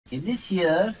In this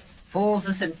year falls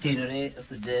the centenary of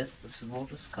the death of Sir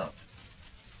Walter Scott.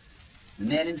 The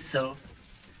man himself,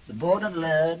 the born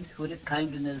lad who had a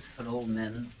kindliness for all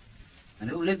men, and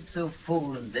who lived so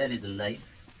full and varied a life,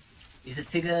 is a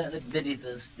figure that many of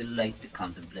us delight to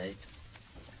contemplate.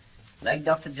 Like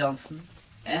Dr. Johnson,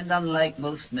 and unlike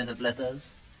most men of letters,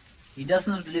 he does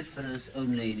not live for us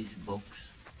only in his books.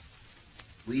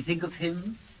 We think of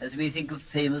him as we think of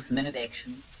famous men of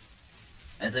action,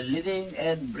 as a living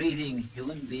and breathing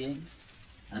human being,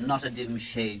 and not a dim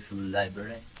shade from a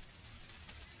library.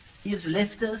 He has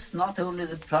left us not only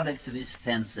the products of his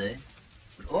fancy,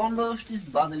 but almost his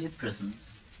bodily presence,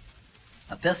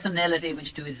 a personality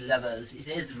which to his lovers is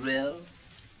as real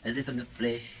as if in the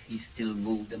flesh he still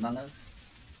moved among us.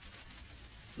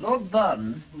 Lord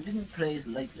Baden, who didn't praise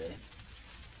lightly,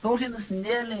 thought him as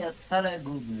nearly a thorough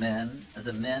good man as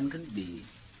a man can be.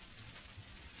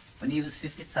 When he was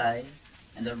 55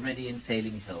 and already in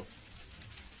failing health,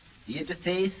 he had to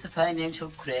face a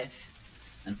financial crash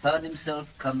and found himself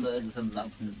cumbered with a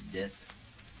mountain of debt.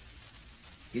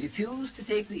 He refused to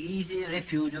take the easy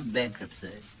refuge of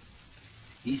bankruptcy.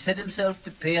 He set himself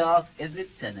to pay off every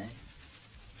penny.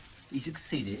 He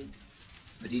succeeded,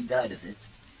 but he died of it.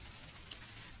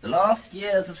 The last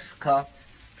years of Scott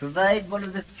provide one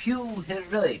of the few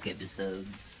heroic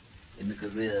episodes in the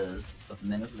careers of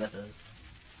men of letters.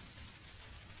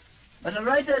 But a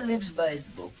writer lives by his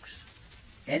books,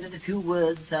 and in the few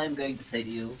words I am going to say to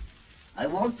you, I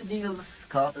want to deal with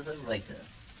Scott as a writer,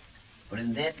 for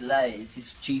in that lies his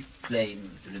chief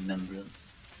claim to remembrance.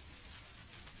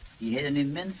 He had an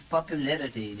immense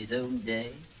popularity in his own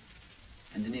day,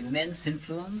 and an immense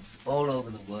influence all over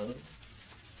the world.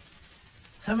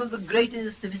 Some of the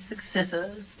greatest of his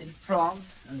successors in France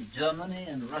and Germany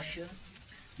and Russia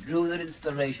drew their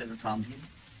inspiration from him.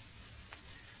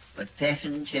 But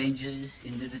fashion changes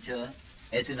in literature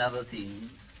as in other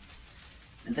things,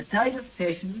 and the tide of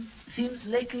fashion seems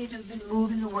likely to have been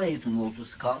moving away from Walter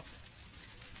Scott,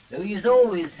 though he has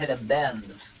always had a band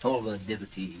of stalwart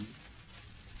devotees.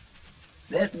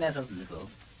 That matters little,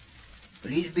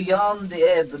 but he's beyond the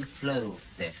ebb and flow of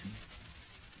fashion,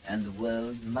 and the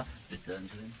world must return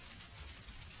to him.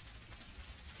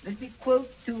 Let me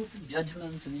quote two of the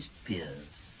judgments of his peers.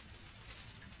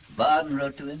 Baden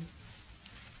wrote to him,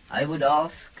 I would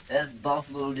ask, as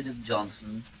Bothwell did of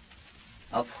Johnson,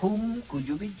 of whom could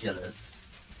you be jealous?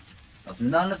 Of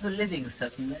none of the living,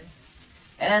 certainly,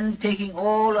 and taking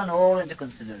all and all into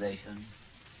consideration,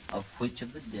 of which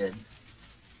of the dead?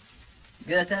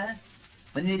 Goethe,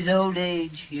 when in his old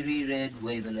age he reread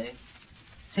Waverley,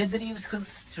 said that he was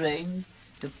constrained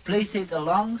to place it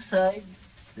alongside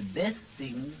the best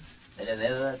things that have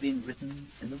ever been written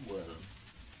in the world.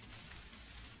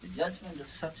 The judgment of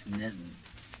such men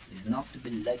is not to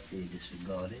be lightly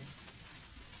disregarded.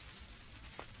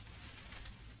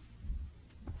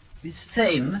 His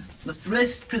fame must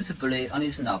rest principally on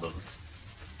his novels.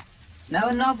 Now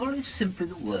a novel is simply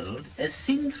the world as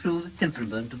seen through the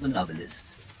temperament of the novelist,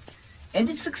 and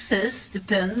its success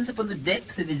depends upon the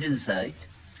depth of his insight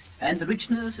and the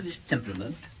richness of his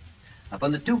temperament,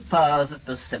 upon the two powers of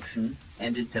perception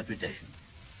and interpretation.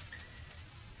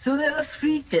 So there are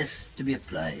three tests to be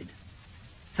applied.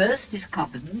 First, his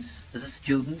competence as a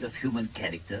student of human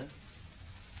character.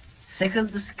 Second,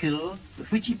 the skill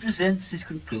with which he presents his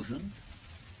conclusions.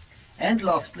 And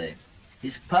lastly,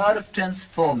 his power of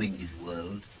transforming his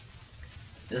world,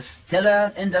 the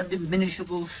stellar and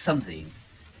undiminishable something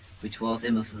which was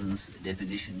Emerson's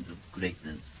definition of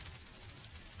greatness.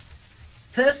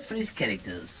 First, for his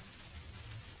characters.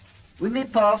 We may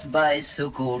pass by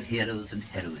so-called heroes and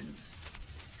heroines.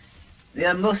 They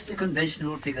are mostly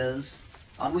conventional figures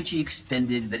on which he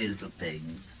expended very little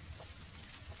pains.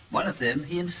 One of them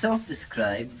he himself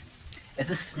described as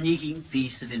a sneaking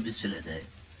piece of imbecility.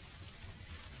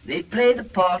 They play the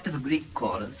part of a Greek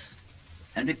chorus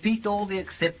and repeat all the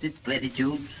accepted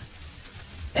platitudes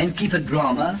and keep a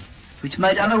drama which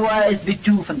might otherwise be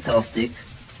too fantastic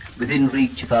within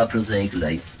reach of our prosaic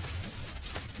life.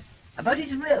 About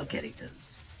his real characters,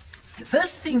 the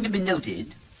first thing to be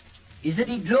noted is that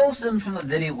he draws them from a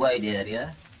very wide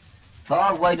area,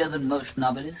 far wider than most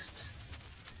novelists,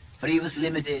 for he was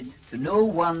limited to no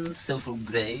one social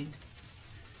grade,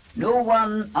 no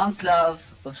one enclave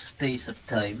of space or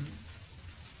time,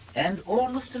 and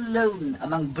almost alone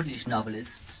among British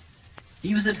novelists,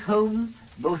 he was at home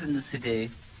both in the city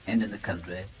and in the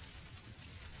country.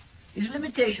 His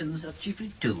limitations are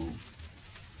chiefly two.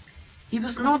 He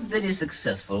was not very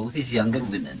successful with his younger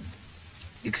women,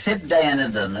 except Diana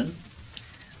Vernon,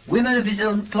 women of his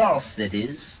own class, that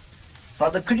is, for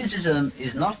the criticism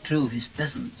is not true of his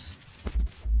peasants.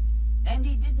 And and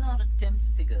he did not attempt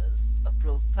figures of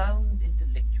profound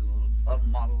intellectual or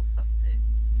moral subtlety.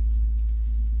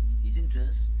 His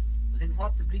interest was in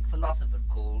what the Greek philosopher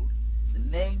called the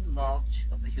main march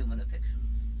of the human affections.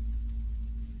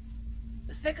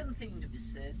 The second thing to be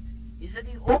said is that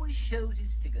he always shows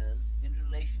his figures in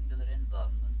relation to their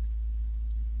environment.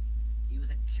 He was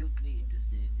acutely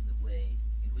interested in the way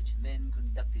in which men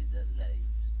conducted their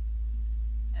lives,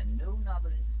 and no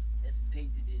novelist has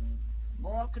painted in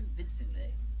more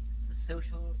convincingly the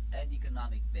social and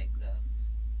economic backgrounds.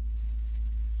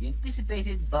 He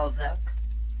anticipated Balzac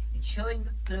in showing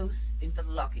the close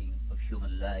interlocking of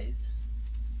human lives.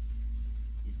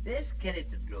 His best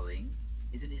character drawing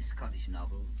is in his Scottish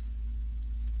novels,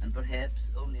 and perhaps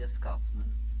only a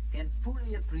Scotsman can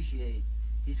fully appreciate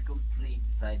his complete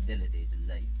fidelity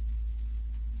to life.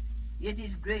 Yet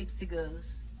his great figures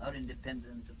are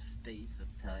independent of space or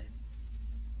time,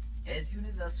 as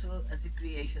universal as the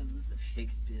creations of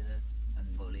Shakespeare and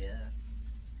Molière.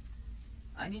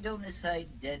 I need only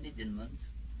cite Danny Dinmont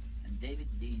and David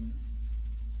Deans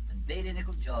and Bailey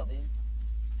Nicol Jarvie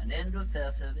and Andrew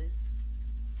Fairservice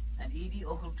and Edie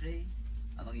Ochiltree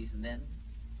among his men,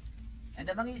 and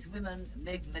among his women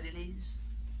Meg Merrilees,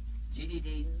 Jeannie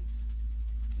Deans,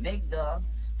 Meg Dodds,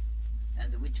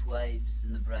 and the Witch Wives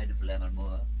in The Bride of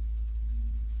Lammermoor.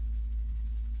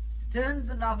 To turn to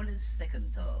the novelist's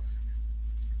second task,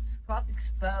 Scott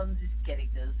expounds his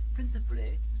characters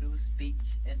principally through speech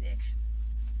and action.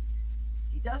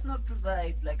 He does not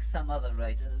provide, like some other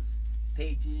writers,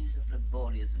 pages of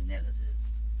laborious analysis.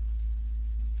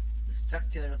 The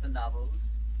structure of the novels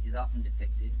is often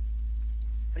defective,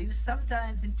 for he was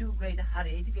sometimes in too great a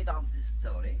hurry to get on with his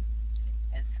story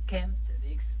and scamped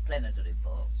the explanatory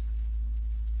parts.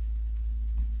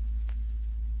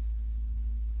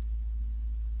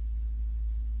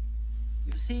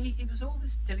 You see, he was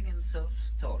always telling himself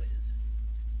stories.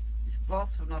 His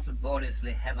plots were not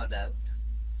laboriously hammered out.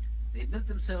 They built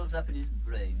themselves up in his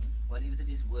brain while he was at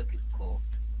his work at court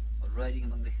or riding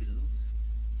among the hills.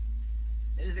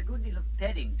 There is a good deal of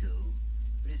padding too,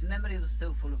 but his memory was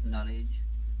so full of knowledge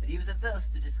that he was averse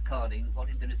to discarding what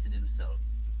interested himself.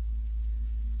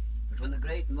 But when the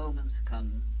great moments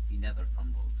come, he never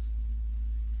fumbles.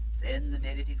 Then the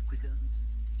narrative quickens,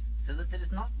 so that there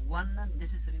is not one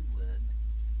unnecessary word,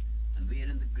 and we are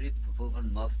in the grip of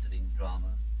overmastering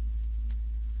drama.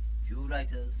 Few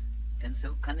writers can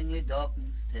so cunningly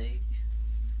darken the stage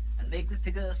and make the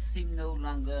figures seem no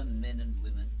longer men and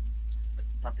women, but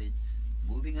puppets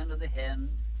moving under the hand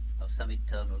of some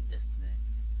eternal destiny.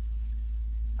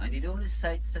 I need only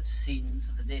cite such scenes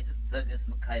as the death of Fergus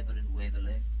MacIvor in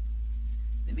Waverley,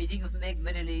 the meeting of Meg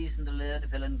Merrilees and the Laird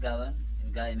of Ellengowan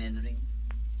in Guy Mannering,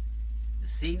 the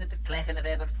scene at the Clachan of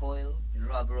Aberfoyle in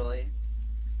Rob Roy,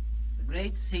 the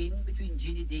great scene between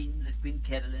Jeannie Deans and Queen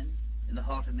Caroline in The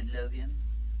Heart of Midlothian,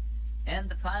 and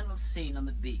the final scene on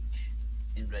the beach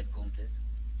in Red Gauntlet.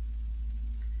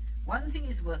 One thing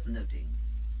is worth noting: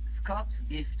 Scott's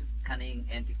gift of cunning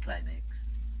anticlimax.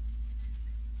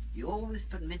 He always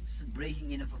permits the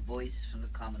breaking in of a voice from the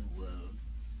common world,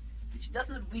 which does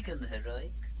not weaken the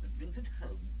heroic, but brings it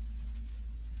home.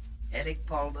 Alec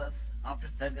Polwarth, after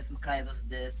Fergus MacIvor's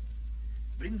death,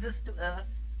 brings us to earth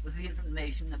with the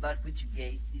information about which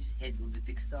gate his head will be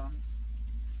fixed on.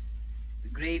 The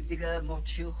gravedigger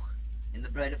Mortiuch in The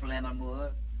Bride of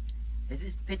Lammermoor has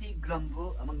his petty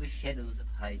grumble among the shadows of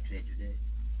high tragedy.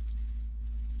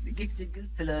 The gifted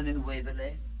Gilfillan in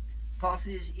Waverley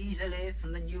passes easily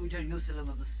from the New Jerusalem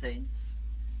of the saints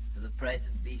to the price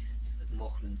of beasts at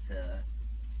Mauchline Fair.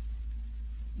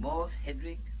 Moore's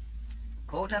Hedrick,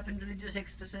 caught up in religious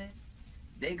ecstasy,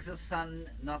 begs her son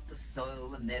not to soil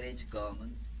the marriage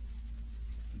garment.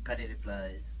 And Cuddy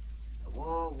replies, "A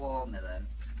war, mother.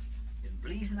 If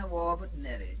bleasing a war but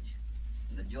marriage,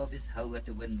 and the job is how we're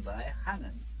to win by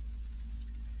hanging."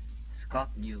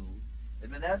 Scott knew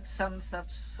that without some such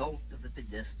salt of the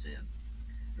pedestrian,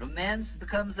 romance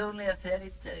becomes only a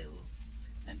fairy tale,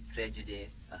 and tragedy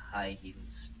a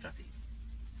high-heeled strutting.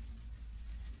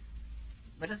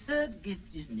 But a third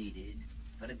gift is needed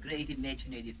for a great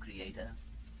imaginative creator.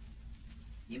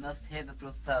 He must have a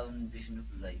profound vision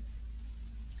of life,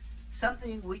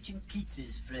 something which, in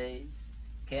Keats's phrase,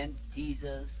 can tease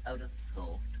us out of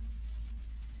thought.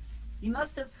 He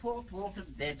must have what Walter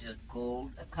Bagehot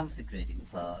called a consecrating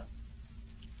power.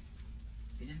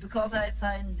 It is because I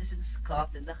find this in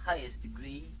Scott in the highest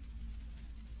degree,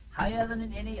 higher than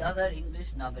in any other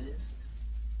English novelist,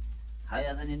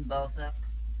 higher than in Balzac,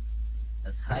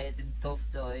 as high as in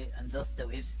Tolstoy and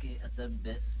Dostoevsky at their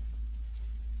best,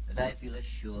 that I feel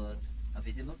assured of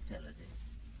his immortality.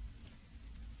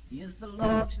 He is the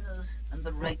largeness and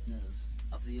the rightness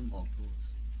of the immortals.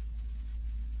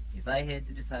 If I had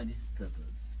to define his purpose,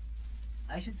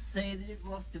 I should say that it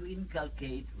was to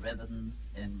inculcate reverence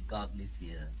and godly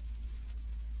fear.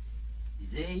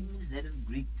 His aim is that of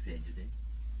Greek tragedy,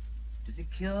 to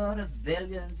secure a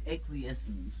valiant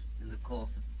acquiescence in the course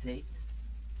of fate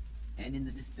and in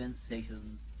the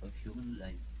dispensations of human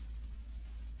life.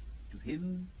 To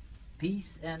him,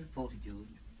 peace and fortitude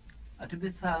are to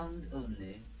be found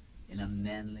only in a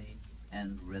manly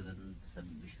and reverent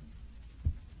submission.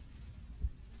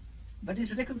 But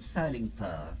his reconciling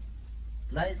power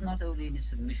lies not only in his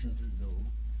submission to law,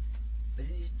 but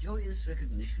in his joyous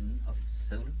recognition of its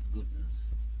soul of goodness.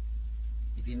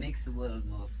 If he makes the world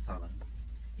more solemn,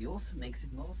 he also makes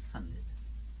it more sunlit.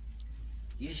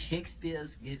 He is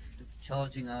Shakespeare's gift of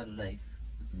charging our life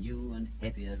with new and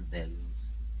happier values.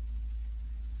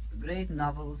 The great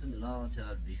novels enlarge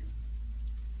our vision,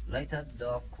 light up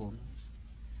dark corners,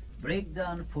 break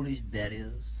down foolish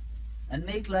barriers, and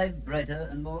make life brighter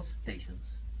and more spacious.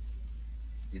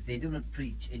 If they do not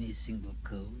preach any single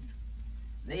code,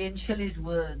 they, in Shelley's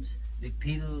words,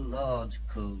 repeal large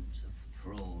codes of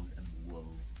fraud and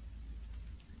woe.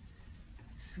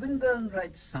 Swinburne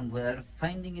writes somewhere,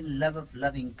 finding in love of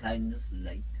loving kindness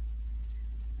light,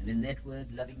 and in that word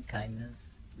loving kindness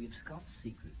we have Scott's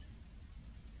secret.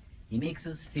 He makes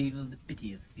us feel the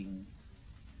pity of things,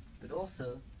 but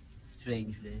also,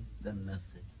 strangely, the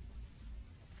mercy.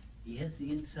 He has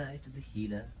the insight of the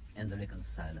healer and the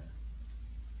reconciler.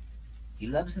 He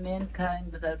loves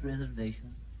mankind without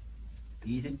reservation.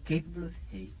 He is incapable of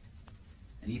hate,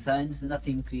 and he finds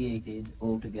nothing created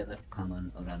altogether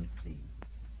common or unclean.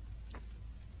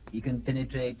 He can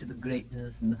penetrate to the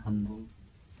greatness in the humble,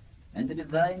 and the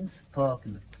divine spark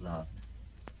in the clod.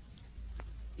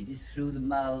 It is through the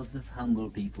mouths of humble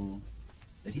people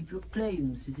that he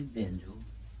proclaims his evangel.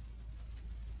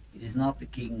 It is not the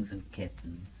kings and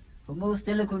captains who most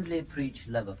eloquently preach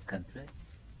love of country,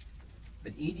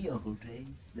 but Edie Ogletree,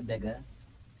 the beggar,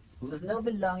 who has no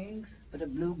belongings but a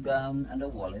blue gown and a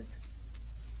wallet.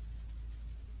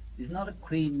 It is not a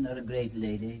queen or a great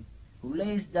lady who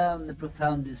lays down the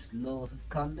profoundest laws of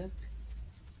conduct,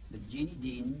 but Jeanie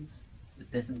Deans, the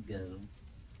peasant girl.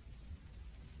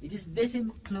 It is Bessie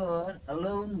McClure, a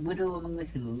lone widow among the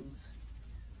hills,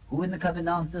 who in the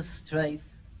Covenanter strife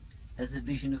has the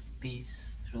vision of peace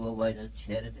through a wider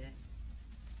charity.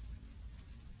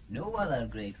 No other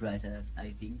great writer,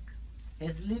 I think,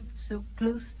 has lived so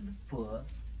close to the poor,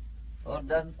 or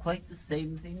done quite the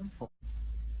same thing for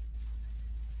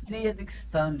them. They have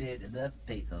expounded their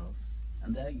pathos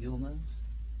and their humors,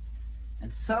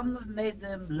 and some have made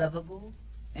them lovable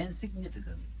and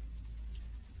significant,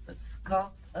 but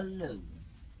Scott alone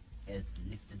has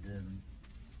lifted them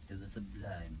to the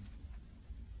sublime.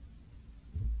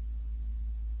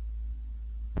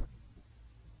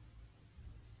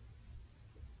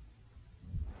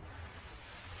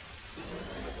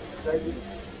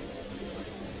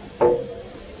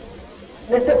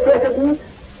 Mr. President,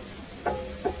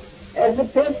 as the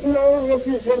personal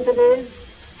representative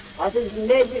of His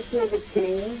Majesty the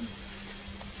King,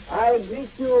 I greet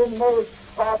you most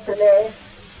heartily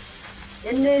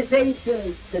in this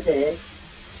ancient city,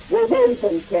 this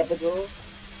ancient capital,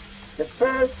 the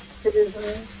first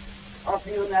citizen of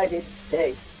the United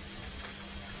States.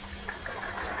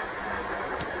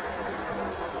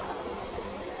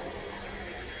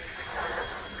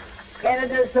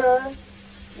 Canada, sir,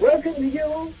 welcome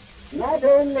you not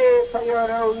only for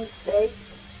your own sake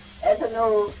as an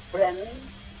old friend,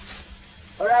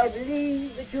 for I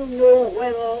believe that you know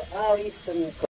well our Eastern